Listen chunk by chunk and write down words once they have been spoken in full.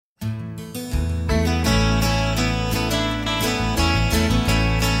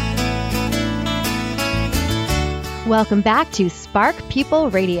Welcome back to Spark People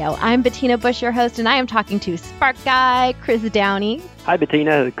Radio. I'm Bettina Bush, your host, and I am talking to Spark Guy Chris Downey. Hi,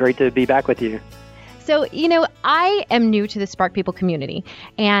 Bettina. Great to be back with you. So, I am new to the Spark People community,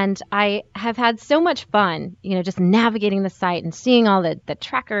 and I have had so much fun, just navigating the site and seeing all the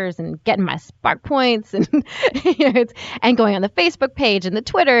trackers and getting my Spark points and, and going on the Facebook page and the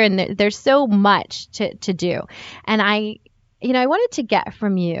Twitter, and there's so much to do. And I wanted to get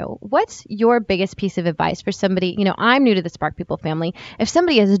from you, what's your biggest piece of advice for somebody, I'm new to the Spark People family. If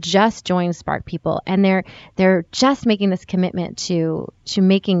somebody has just joined Spark People and they're just making this commitment to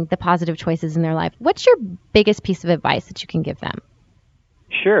making the positive choices in their life, what's your biggest piece of advice that you can give them?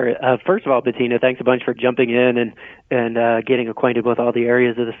 Sure. First of all, Bettina, thanks a bunch for jumping in and getting acquainted with all the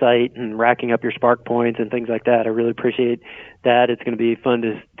areas of the site and racking up your Spark points and things like that. I really appreciate that. It's going to be fun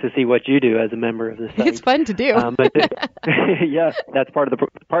to see what you do as a member of the site. It's fun to do. Yeah, that's part of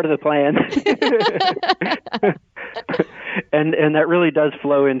the plan. and that really does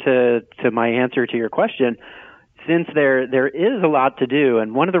flow into my answer to your question. Since there is a lot to do,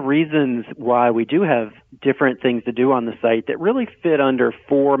 and one of the reasons why we do have different things to do on the site that really fit under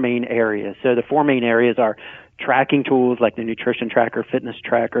four main areas. So the four main areas are tracking tools like the nutrition tracker, fitness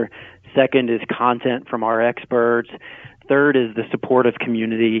tracker. Second is content from our experts. Third is the supportive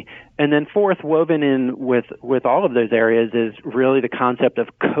community. And then fourth, woven in with all of those areas is really the concept of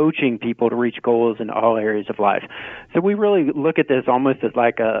coaching people to reach goals in all areas of life. So we really look at this almost as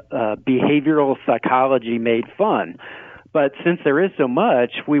like a behavioral psychology made fun. But since there is so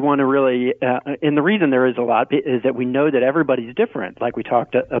much, we want to really, and the reason there is a lot is that we know that everybody's different, like we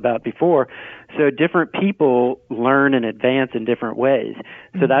talked about before. So different people learn and advance in different ways.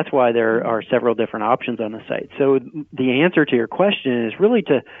 So that's why there are several different options on the site. So the answer to your question is really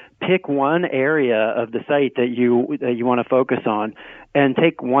to pick one area of the site that you want to focus on and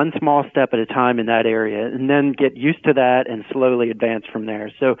take one small step at a time in that area, and then get used to that and slowly advance from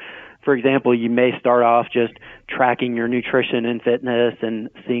there. So, for example, you may start off just tracking your nutrition and fitness and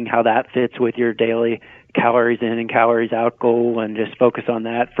seeing how that fits with your daily calories in and calories out goal, and just focus on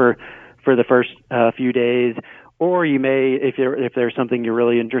that for the first few days. Or you may, if there's something you're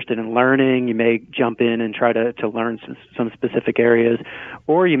really interested in learning, you may jump in and try to learn some specific areas,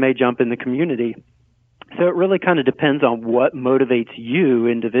 or you may jump in the community. So it really kind of depends on what motivates you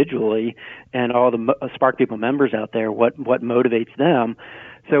individually and all the Spark People members out there, what motivates them.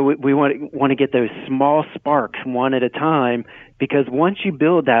 So we want to get those small sparks one at a time, because once you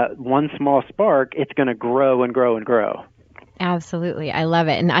build that one small spark, it's going to grow and grow and grow. Absolutely. I love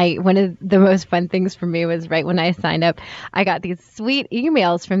it. And one of the most fun things for me was right when I signed up, I got these sweet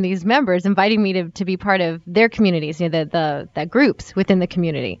emails from these members inviting me to be part of their communities, the groups within the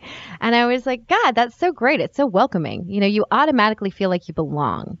community. And I was like, God, that's so great. It's so welcoming. You automatically feel like you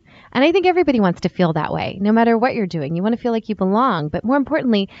belong. And I think everybody wants to feel that way, no matter what you're doing. You want to feel like you belong. But more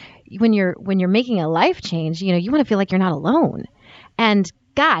importantly, when you're making a life change, you want to feel like you're not alone. And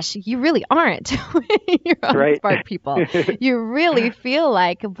gosh, you really aren't when you're on right. Spark People. You really feel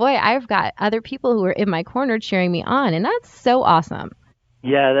like, boy, I've got other people who are in my corner cheering me on, and that's so awesome.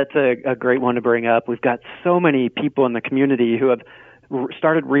 Yeah, that's a great one to bring up. We've got so many people in the community who have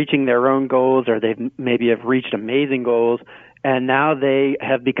started reaching their own goals, or they maybe have reached amazing goals, and now they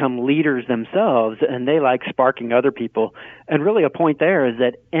have become leaders themselves, and they like sparking other people. And really a point there is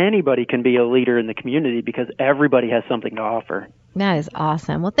that anybody can be a leader in the community because everybody has something to offer. That is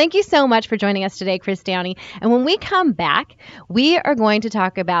awesome. Well, thank you so much for joining us today, Chris Downey. And when we come back, we are going to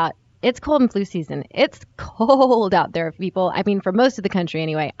talk about it's cold and flu season. It's cold out there, people. I mean, for most of the country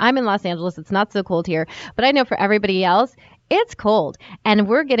anyway. I'm in Los Angeles. It's not so cold here. But I know for everybody else, it's cold. And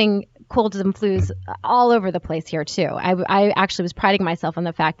we're getting colds and flus all over the place here, too. I actually was priding myself on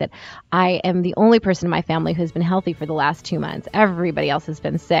the fact that I am the only person in my family who's been healthy for the last 2 months. Everybody else has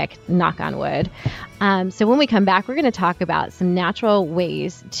been sick, knock on wood. So when we come back, we're going to talk about some natural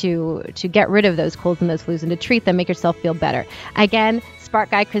ways to get rid of those colds and those flus and to treat them, make yourself feel better. Again,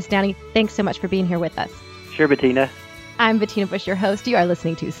 Spark Guy Chris Downey, thanks so much for being here with us. Sure, Bettina. I'm Bettina Bush, your host. You are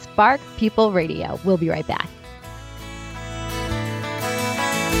listening to Spark People Radio. We'll be right back.